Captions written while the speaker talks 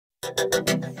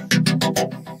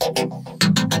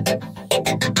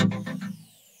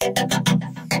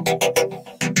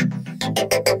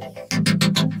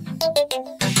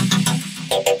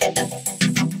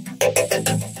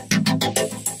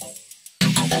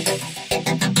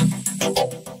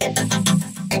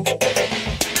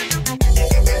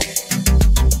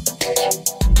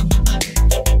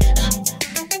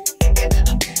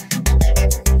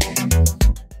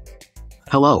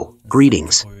Hello,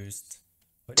 greetings.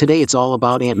 Today it's all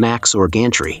about Max or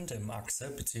Gantry,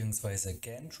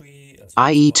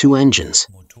 i.e. two engines,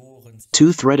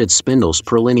 two threaded spindles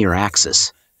per linear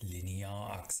axis.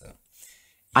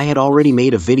 I had already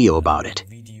made a video about it.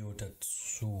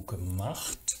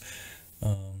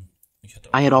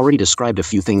 I had already described a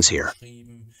few things here.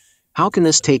 How can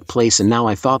this take place? And now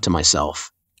I thought to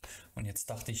myself,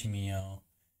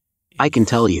 I can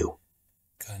tell you.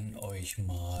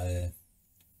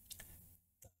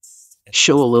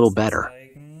 Show a little better.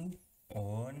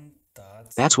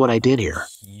 That's what I did here.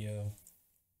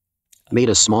 Made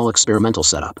a small experimental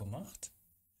setup.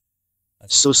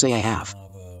 So say I have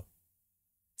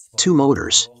two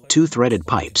motors, two threaded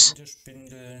pipes,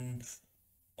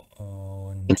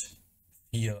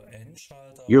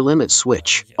 your limit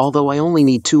switch, although I only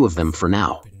need two of them for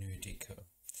now.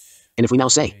 And if we now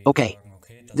say, okay,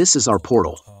 this is our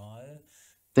portal,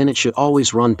 then it should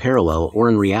always run parallel, or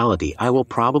in reality I will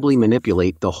probably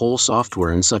manipulate the whole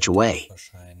software in such a way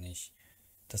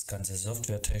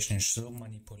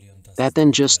that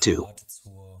then just to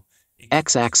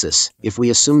x-axis, if we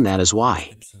assume that as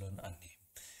y.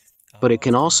 But it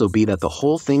can also be that the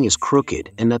whole thing is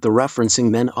crooked and that the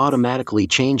referencing then automatically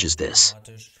changes this.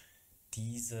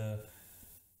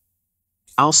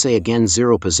 I'll say again,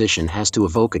 zero position has to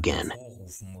evoke again.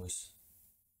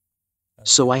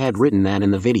 So I had written that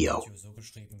in the video.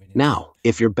 Now,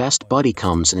 if your best buddy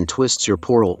comes and twists your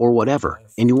portal or whatever,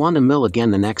 and you want to mill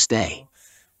again the next day,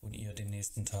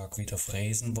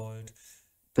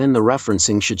 then the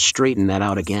referencing should straighten that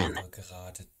out again.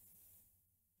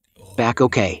 Back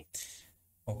okay.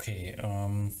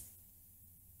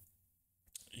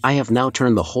 I have now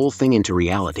turned the whole thing into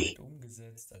reality,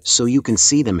 so you can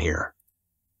see them here.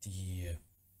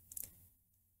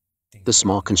 The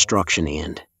small construction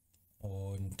and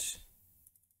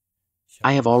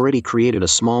I have already created a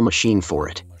small machine for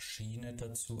it.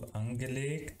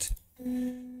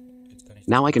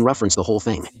 Now I can reference the whole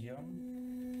thing.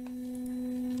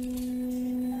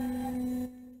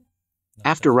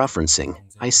 After referencing,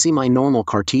 I see my normal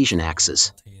Cartesian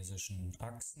axes,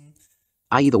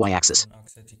 i.e. the y-axis.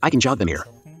 I can jog them here.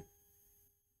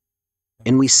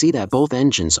 And we see that both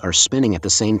engines are spinning at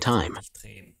the same time.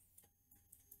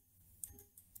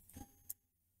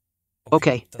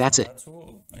 Okay, that's it.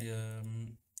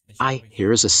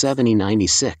 Here is a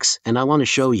 7i96, and I want to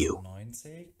show you.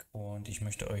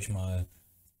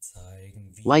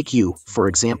 Like you, for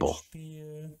example.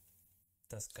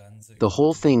 The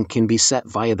whole thing can be set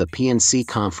via the PNC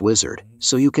Conf wizard,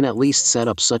 so you can at least set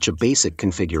up such a basic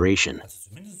configuration.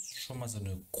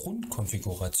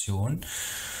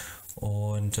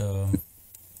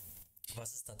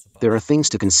 There are things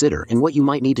to consider and what you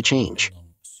might need to change.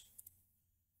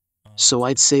 So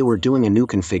I'd say we're doing a new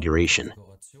configuration.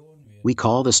 We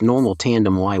call this normal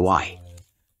tandem YY.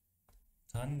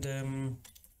 Tandem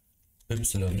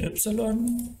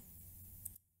YY.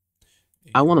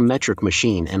 I want a metric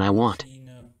machine and I want.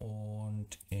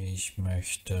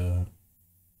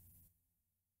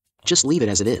 Just leave it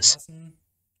as it is.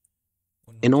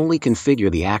 And only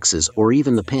configure the axes or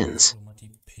even the pins.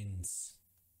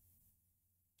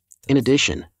 In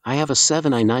addition, I have a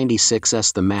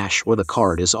 7i96s. The MASH or the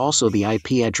card is also the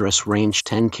IP address range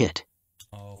 10 kit.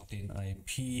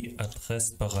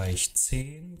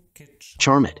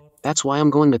 Charm it. That's why I'm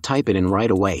going to type it in right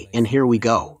away, and here we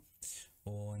go.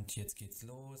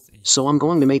 So I'm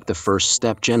going to make the first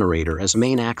step generator as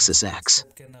main axis X.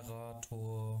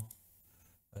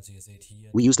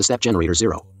 We use the step generator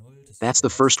 0. That's the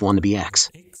first one to be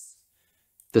X.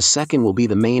 The second will be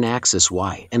the main axis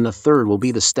Y, and the third will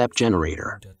be the step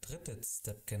generator.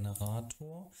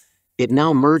 It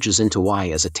now merges into Y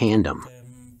as a tandem.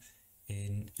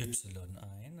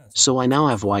 So I now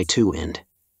have Y2 and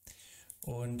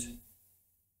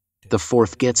the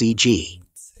fourth gets EG.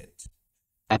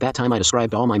 At that time I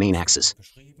described all my main axes,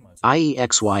 i.e.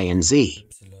 X, Y, and Z.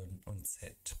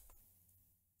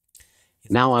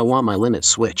 Now I want my limit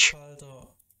switch.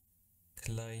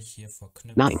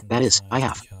 Nothing, that is, I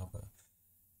have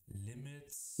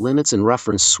limits and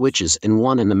reference switches in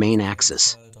one in the main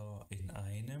axis.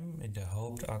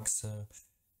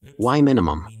 Y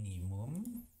minimum.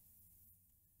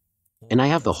 And I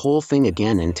have the whole thing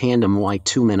again in Tandem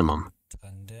Y2 minimum.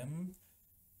 Tandem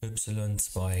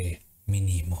Y2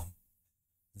 minimum.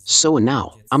 So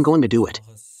now, I'm going to do it.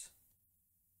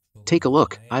 Take a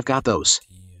look, I've got those.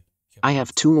 I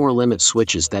have 2 more limit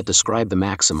switches that describe the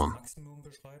maximum.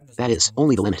 That is,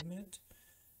 only the limit.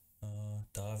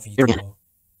 Here again.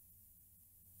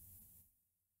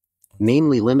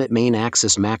 Namely limit main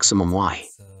axis maximum Y.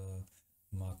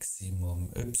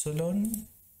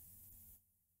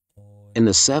 And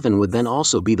the 7 would then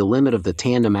also be the limit of the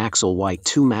tandem axle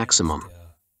Y2 maximum.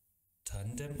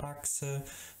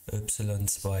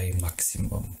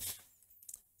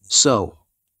 So,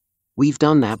 we've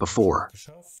done that before.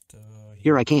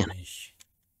 Here I can.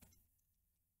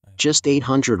 Just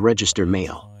 800 registered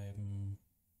mail.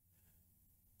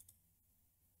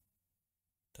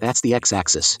 That's the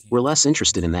x-axis. We're less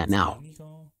interested in that now.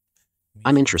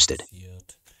 I'm interested.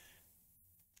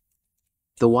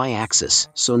 The y-axis,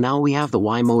 so now we have the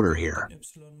y motor here.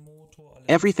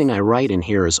 Everything I write in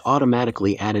here is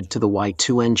automatically added to the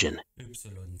Y2 engine.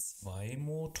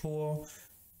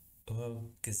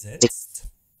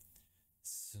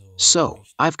 So,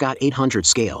 I've got 800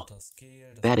 scale.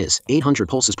 That is, 800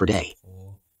 pulses per day.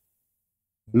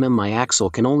 My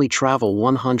axle can only travel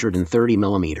 130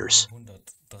 millimeters.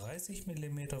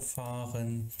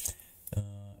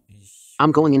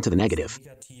 I'm going into the negative.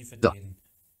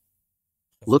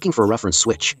 Looking for a reference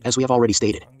switch, as we have already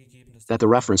stated. That the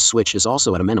reference switch is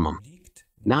also at a minimum.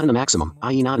 Not in the maximum,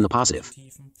 i.e. not in the positive.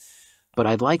 But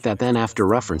I'd like that then after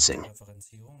referencing,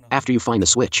 after you find the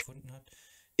switch,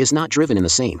 is not driven in the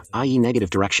same, i.e. negative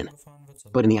direction,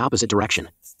 but in the opposite direction.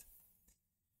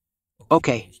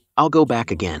 Okay, I'll go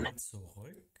back again.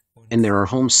 And there are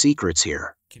home secrets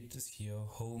here.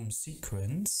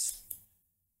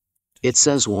 It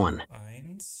says 1.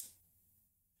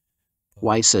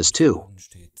 Y says 2.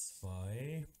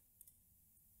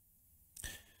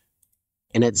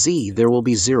 And at Z there will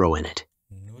be 0 in it.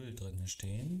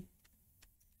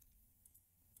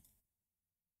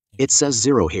 It says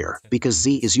 0 here, because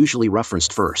Z is usually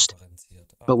referenced first.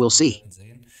 But we'll see.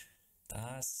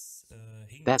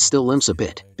 That still limps a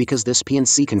bit, because this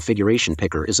PNC configuration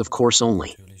picker is of course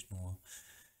only.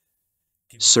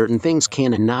 Certain things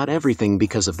can and not everything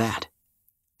because of that.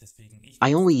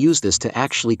 I only use this to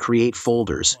actually create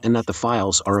folders and that the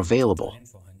files are available.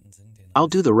 I'll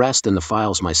do the rest in the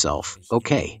files myself.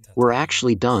 Okay, we're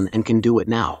actually done and can do it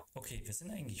now.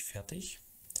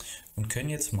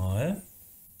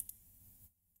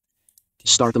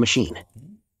 Start the machine.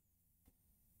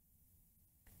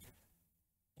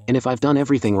 And if I've done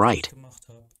everything right,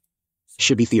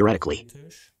 should be theoretically,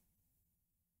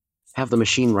 have the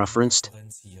machine referenced.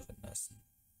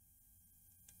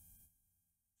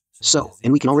 So,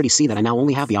 and we can already see that I now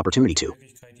only have the opportunity to,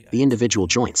 the individual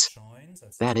joints.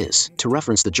 That is, to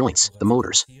reference the joints, the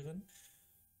motors.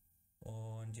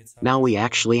 Now we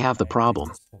actually have the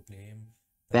problem.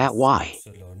 That Y.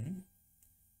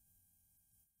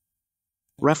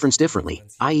 Referenced differently,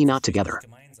 i.e. not together.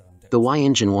 The Y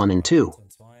engine 1 and 2.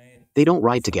 They don't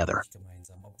ride together.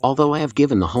 Although I have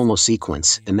given the homo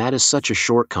sequence, and that is such a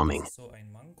shortcoming.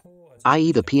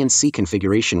 I.e. the PNC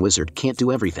configuration wizard can't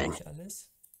do everything.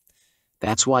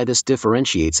 That's why this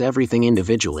differentiates everything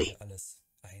individually.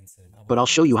 But I'll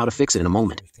show you how to fix it in a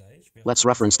moment. Let's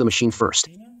reference the machine first.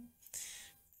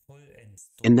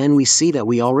 And then we see that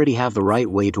we already have the right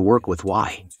way to work with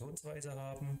Y.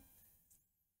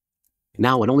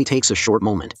 Now it only takes a short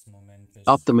moment.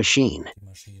 Up the machine.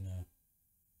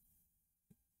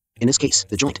 In this case,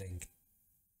 the joint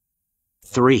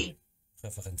 3.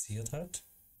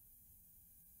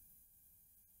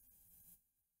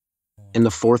 And the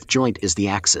 4th joint is the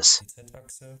axis.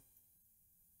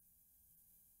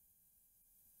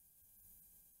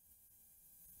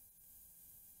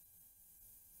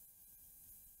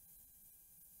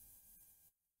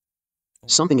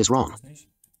 Something is wrong.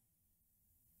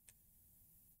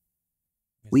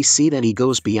 We see that he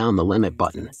goes beyond the limit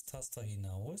button.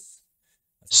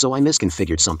 So I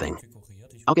misconfigured something.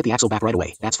 I'll get the axle back right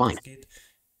away, that's fine.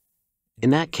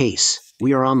 In that case,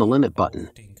 we are on the limit button.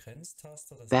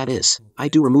 That is, I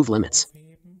do remove limits.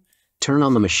 Turn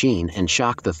on the machine and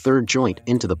shock the 3rd joint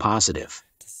into the positive.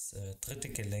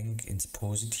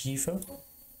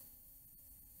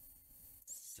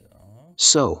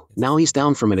 So, now he's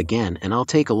down from it again and I'll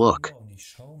take a look.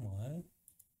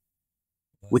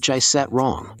 Which I set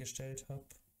wrong.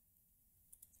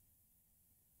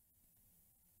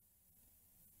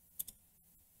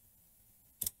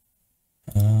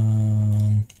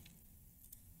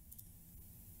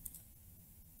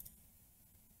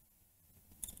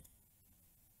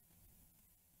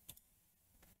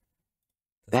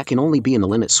 that can only be in the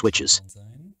limit switches.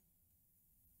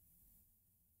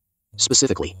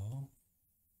 Specifically,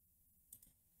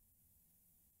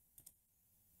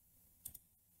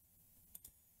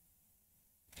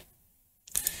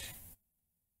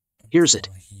 here's it.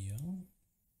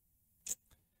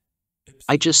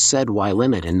 I just said Y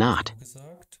limit and not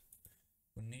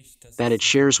that it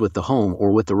shares with the home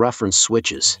or with the reference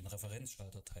switches.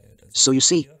 So you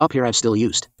see, up here I've still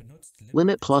used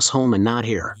limit plus home and not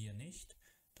here.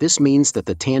 This means that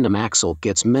the tandem axle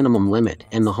gets minimum limit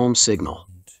and the home signal.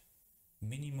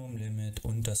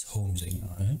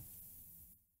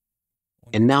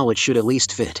 And now it should at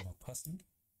least fit.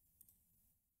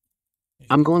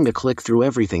 I'm going to click through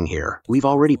everything here. We've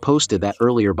already posted that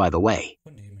earlier, by the way.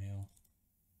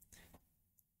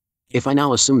 If I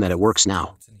now assume that it works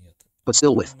now, but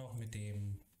still with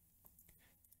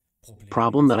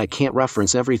problem that I can't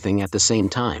reference everything at the same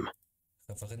time.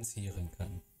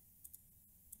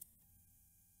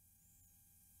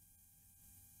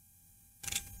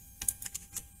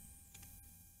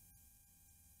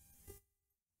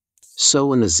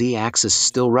 So in the z-axis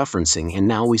still referencing, and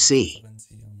now we see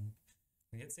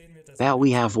that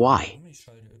we have Y.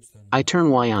 I turn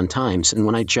Y on times, and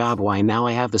when I job Y, now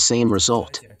I have the same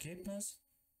result.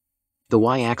 The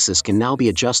Y-axis can now be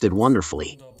adjusted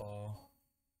wonderfully.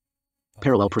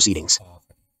 Parallel proceedings.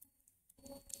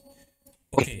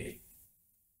 Okay.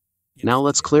 Now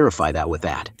let's clarify that with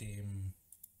that.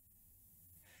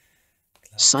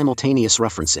 Simultaneous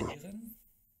referencing.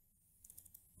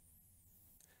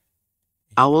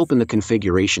 I'll open the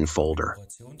configuration folder.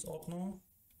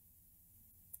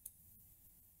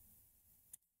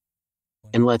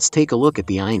 And let's take a look at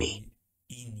the INI.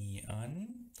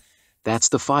 That's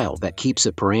the file that keeps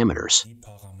it parameters,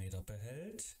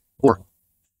 or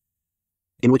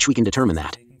in which we can determine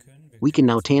that. We can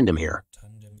now tandem here.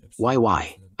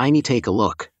 YY, INI, take a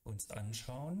look.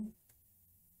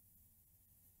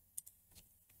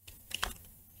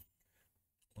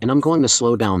 And I'm going to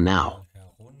slow down now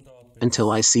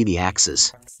until I see the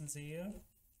axes.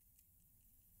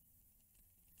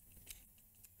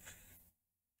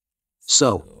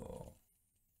 So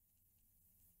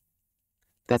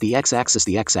that the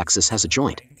x-axis has a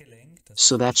joint.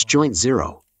 So that's joint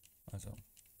 0.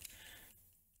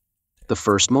 The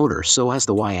first motor so has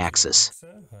the y-axis.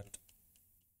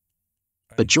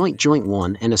 A joint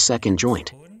 1 and a second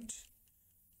joint.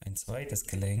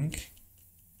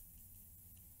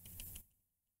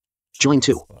 Joint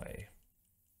 2.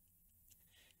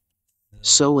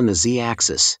 So in the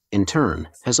z-axis, in turn,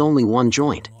 has only one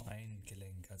joint.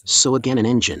 So again an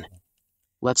engine.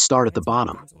 Let's start at the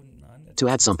bottom. To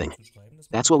add something.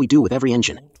 That's what we do with every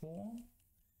engine.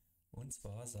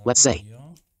 Let's say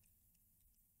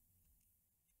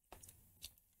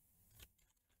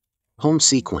home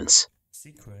sequence.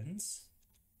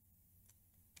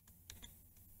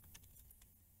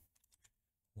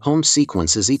 Home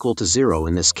sequence is equal to 0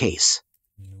 in this case.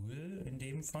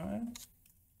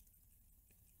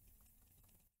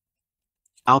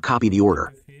 I'll copy the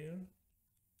order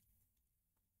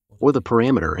or the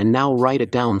parameter and now write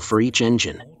it down for each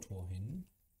engine.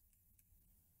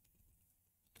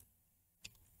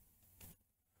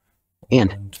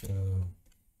 And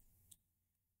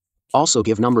also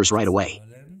give numbers right away.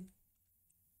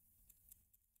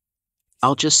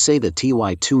 I'll just say the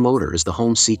TY2 motor is the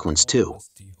home sequence 2.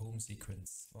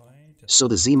 So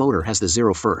the Z motor has the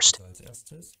 0 first.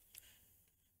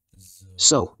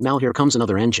 So now here comes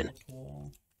another engine.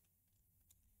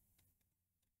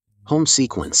 Home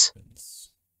sequence.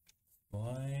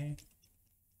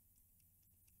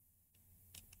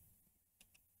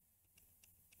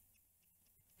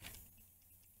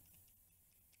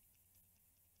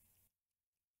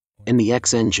 In the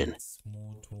X engine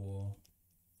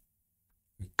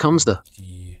comes the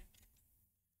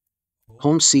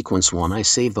home sequence 1 I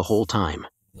save the whole time.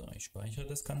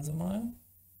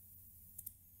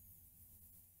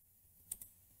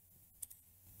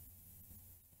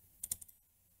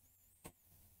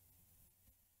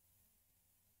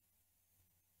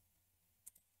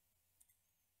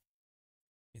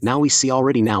 Now we see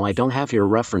already now I don't have here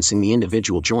referencing the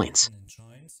individual joints.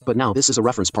 But now this is a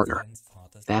reference partner.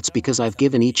 That's because I've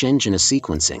given each engine a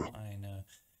sequencing.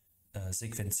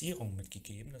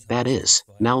 That is,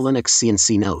 now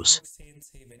LinuxCNC knows.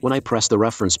 When I press the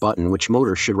reference button which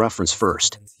motor should reference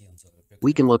first.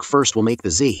 We can look first, we'll make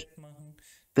the Z.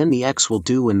 Then the X will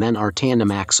do and then our tandem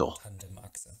axle.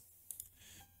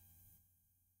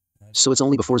 So it's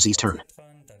only before Z's turn.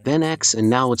 Then X and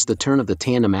now it's the turn of the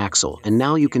tandem axle and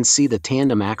now you can see the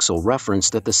tandem axle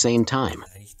referenced at the same time.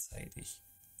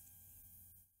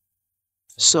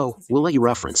 So, we'll let you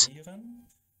reference.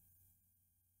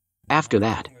 After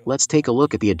that, let's take a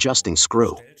look at the adjusting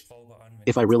screw.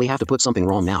 If I really have to put something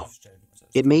wrong now,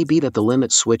 it may be that the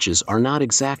limit switches are not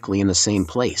exactly in the same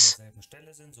place,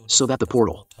 so that the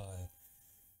portal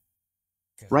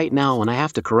right now when I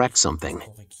have to correct something,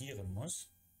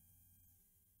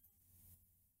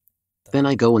 then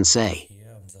I go and say,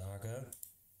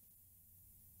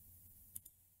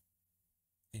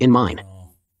 in mine.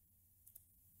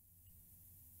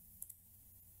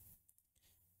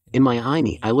 In my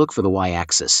INI, I look for the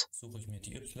y-axis.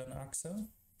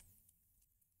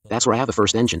 That's where I have the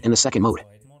first engine in the second mode.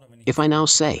 If I now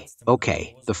say,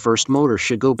 okay, the first motor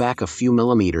should go back a few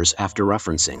millimeters after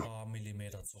referencing,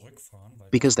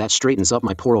 because that straightens up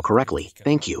my portal correctly,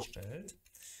 thank you.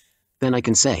 Then I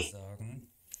can say,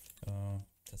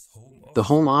 the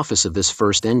home office of this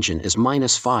first engine is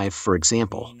 -5, for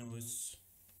example.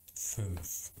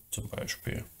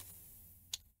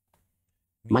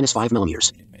 -5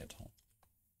 millimeters.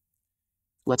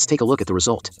 Let's take a look at the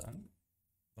result.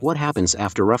 What happens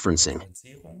after referencing?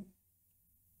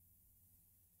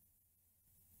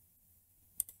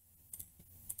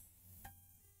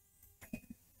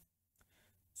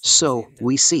 So,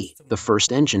 we see, the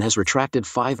first engine has retracted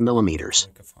 5 millimeters.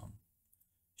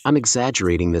 I'm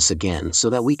exaggerating this again so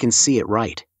that we can see it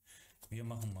right.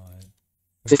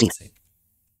 15.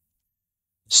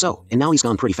 So, and now he's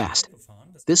gone pretty fast.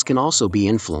 This can also be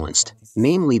influenced,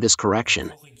 namely this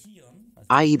correction,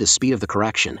 i.e. the speed of the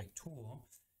correction.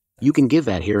 You can give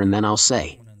that here and then I'll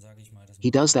say, he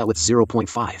does that with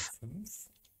 0.5.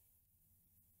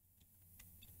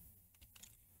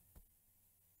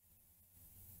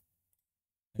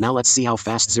 Now let's see how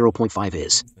fast 0.5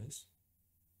 is.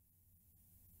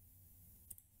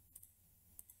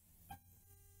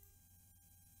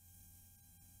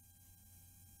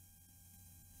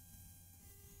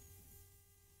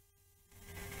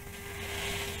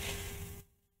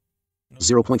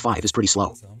 .5 is pretty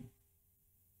slow.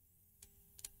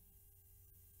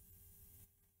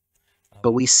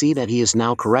 But we see that he is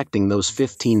now correcting those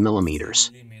 15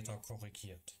 millimeters.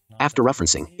 After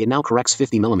referencing, it now corrects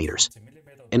 50 millimeters.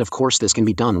 And of course this can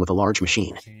be done with a large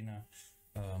machine,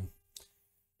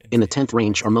 in the 10th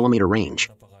range or millimeter range.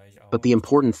 But the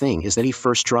important thing is that he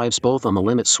first drives both on the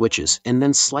limit switches and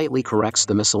then slightly corrects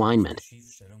the misalignment.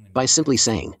 By simply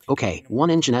saying, okay, one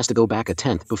engine has to go back a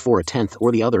tenth before a tenth,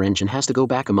 or the other engine has to go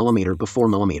back a millimeter before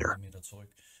millimeter,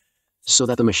 so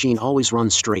that the machine always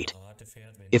runs straight.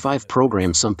 If I've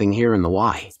programmed something here in the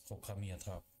Y,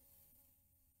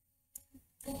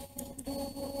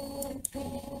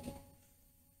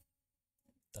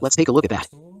 let's take a look at that.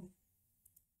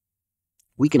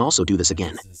 We can also do this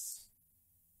again.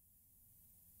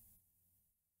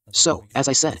 So, as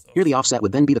I said, here the offset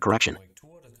would then be the correction.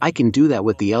 I can do that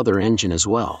with the other engine as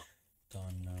well.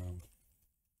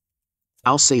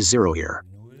 I'll say 0 here.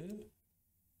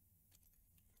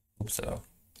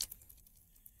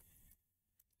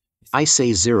 I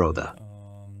say 0. The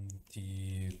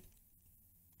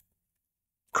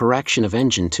correction of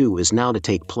engine 2 is now to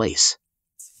take place.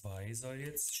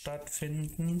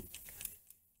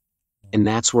 And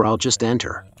that's where I'll just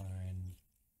enter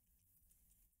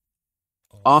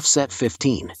offset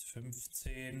 15.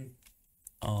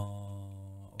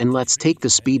 And let's take the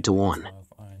speed to 1.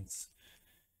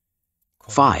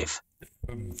 5.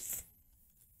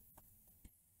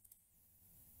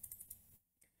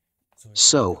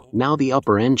 So, now the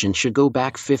upper engine should go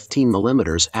back 15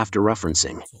 millimeters after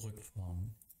referencing.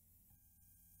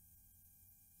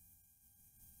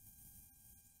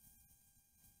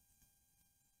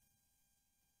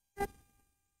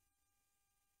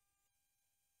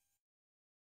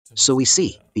 So we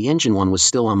see, the engine 1 was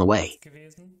still on the way.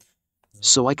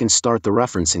 So I can start the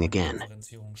referencing again.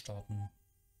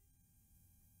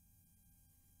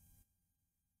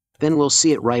 Then we'll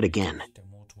see it right again.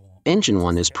 Engine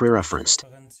 1 is pre-referenced.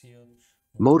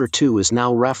 Motor 2 is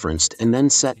now referenced and then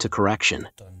set to correction.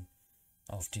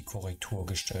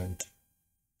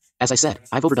 As I said,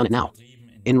 I've overdone it now.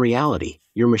 In reality,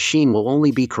 your machine will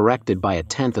only be corrected by a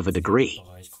tenth of a degree,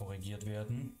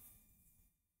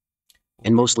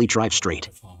 and mostly drive straight,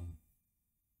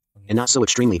 and not so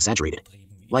extremely exaggerated,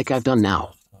 like I've done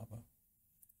now.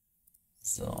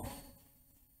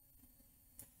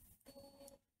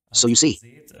 So you see,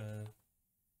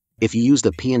 if you use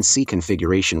the PNC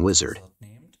configuration wizard,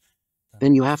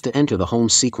 then you have to enter the home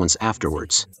sequence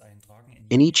afterwards,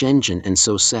 in each engine, and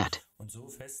so set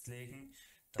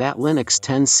that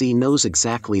LinuxCNC knows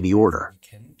exactly the order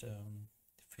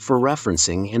for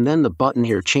referencing, and then the button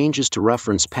here changes to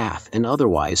reference path, and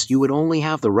otherwise you would only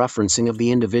have the referencing of the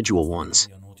individual ones.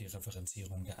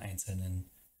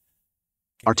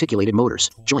 articulated motors,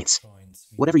 joints,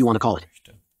 whatever you want to call it.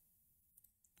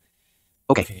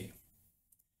 Okay.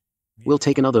 We'll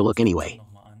take another look anyway.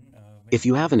 If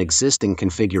you have an existing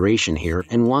configuration here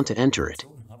and want to enter it,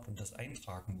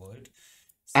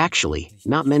 actually,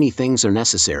 not many things are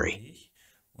necessary.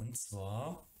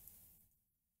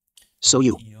 So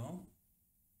you,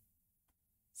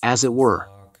 as it were,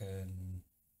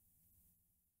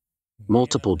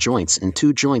 multiple joints and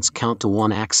 2 joints count to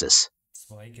 1 axis.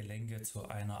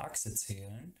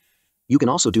 You can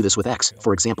also do this with X,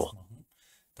 for example.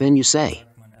 Then you say,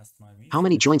 how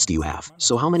many joints do you have?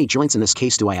 So how many joints in this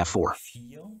case do I have? 4.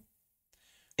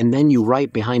 And then you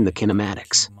write behind the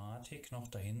kinematics.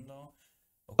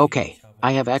 Okay,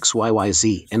 I have X, Y, Y,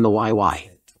 Z, and the Y, Y.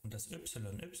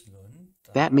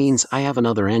 That means I have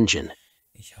another engine.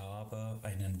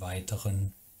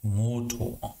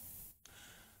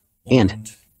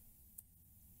 And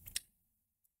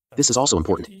this is also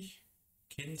important.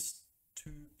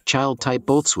 Child type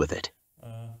boths with it.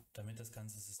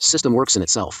 System works in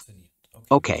itself.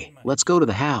 Okay, let's go to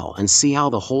the how and see how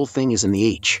the whole thing is in the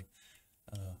H.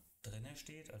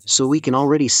 So we can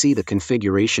already see the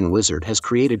configuration wizard has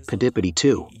created Pedipity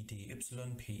 2.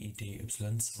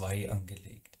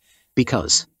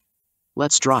 Because,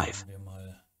 let's drive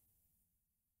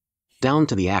down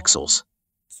to the axles.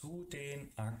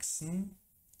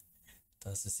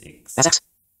 That's X.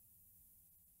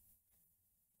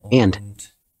 And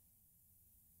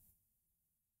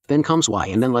then comes Y,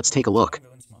 and then let's take a look.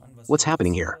 What's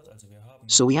happening here?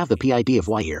 So we have the PID of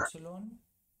Y here.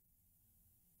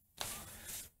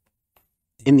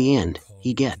 In the end,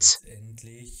 he gets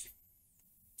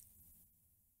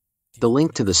the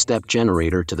link to the step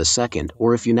generator to the second,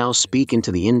 or if you now speak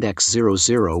into the index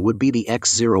 00 would be the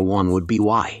X01 would be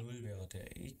Y.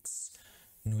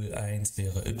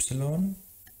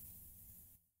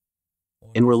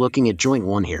 And we're looking at joint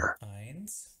 1 here.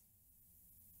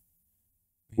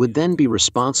 Would then be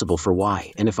responsible for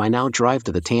Y, and if I now drive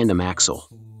to the tandem axle,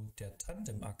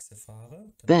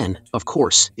 then, of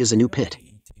course, is a new pit.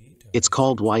 It's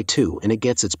called Y2 and it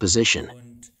gets its position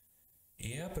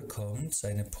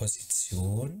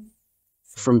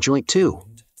from joint 2.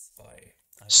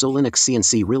 So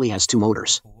LinuxCNC really has 2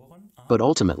 motors, but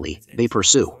ultimately, they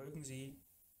pursue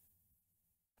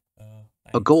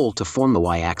a goal to form the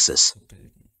Y-axis.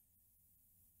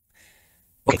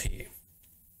 Okay.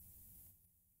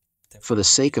 For the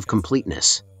sake of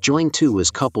completeness, join 2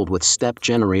 is coupled with step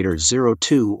generator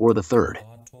 02 or the third.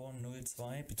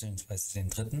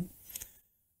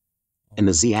 And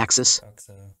the Z-axis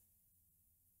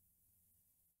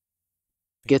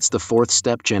gets the 4th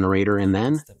step generator and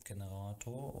then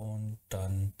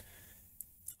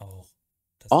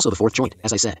also the 4th joint,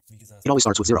 as I said. It always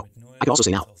starts with 0. I could also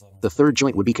say now, the 3rd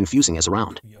joint would be confusing as a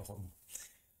round.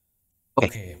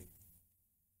 Okay.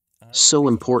 So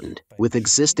important, with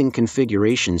existing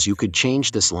configurations you could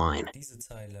change this line.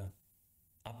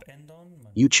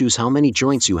 You choose how many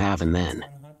joints you have and then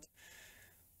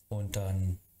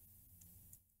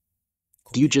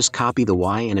do you just copy the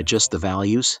Y and adjust the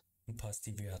values?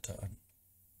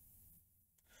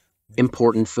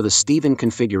 Important for the Steven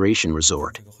configuration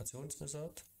resort.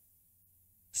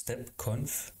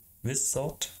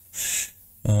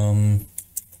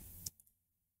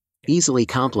 Easily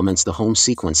complements the home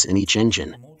sequence in each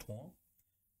engine.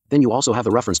 Then you also have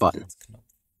the reference button.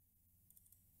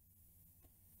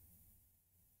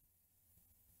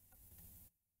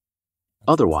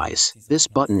 Otherwise, this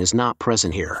button is not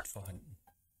present here.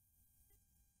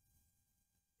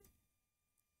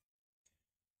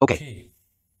 Okay.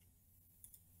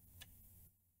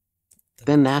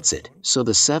 Then that's it. So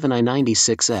the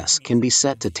 7i96s can be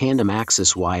set to tandem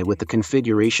axis Y with the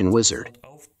configuration wizard.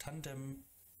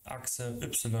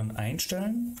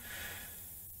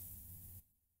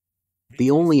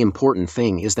 The only important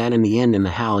thing is that in the end in the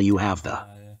HAL you have the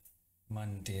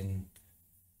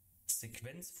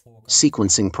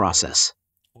sequencing process.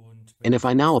 And if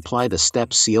I now apply the step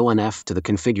CONF to the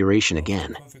configuration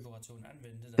again,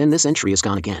 then this entry is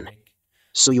gone again.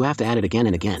 So you have to add it again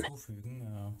and again.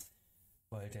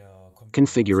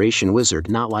 Configuration wizard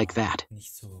not like that.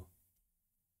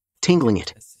 Tingling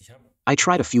it. I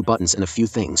tried a few buttons and a few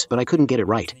things, but I couldn't get it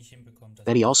right.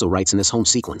 That he also writes in this home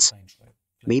sequence.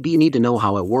 Maybe you need to know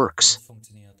how it works.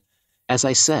 As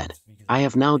I said, I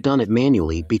have now done it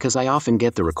manually because I often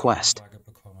get the request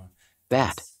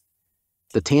that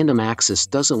the tandem axis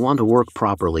doesn't want to work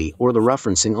properly, or the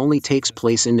referencing only takes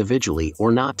place individually or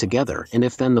not together, and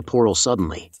if then the portal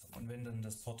suddenly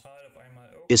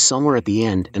is somewhere at the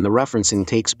end and the referencing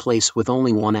takes place with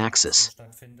only one axis,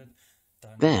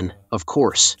 Then, of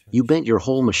course, you bent your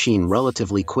whole machine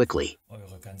relatively quickly.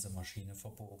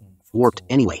 Warped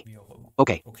anyway.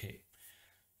 Okay.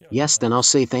 Yes, then I'll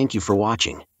say thank you for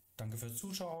watching.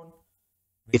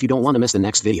 If you don't want to miss the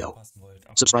next video,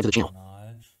 subscribe to the channel.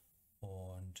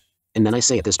 And then I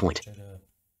say at this point,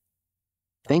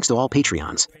 thanks to all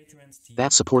Patreons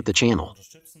that support the channel.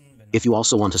 If you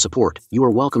also want to support, you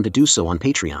are welcome to do so on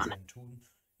Patreon.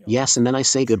 Yes, and then I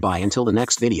say goodbye until the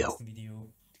next video.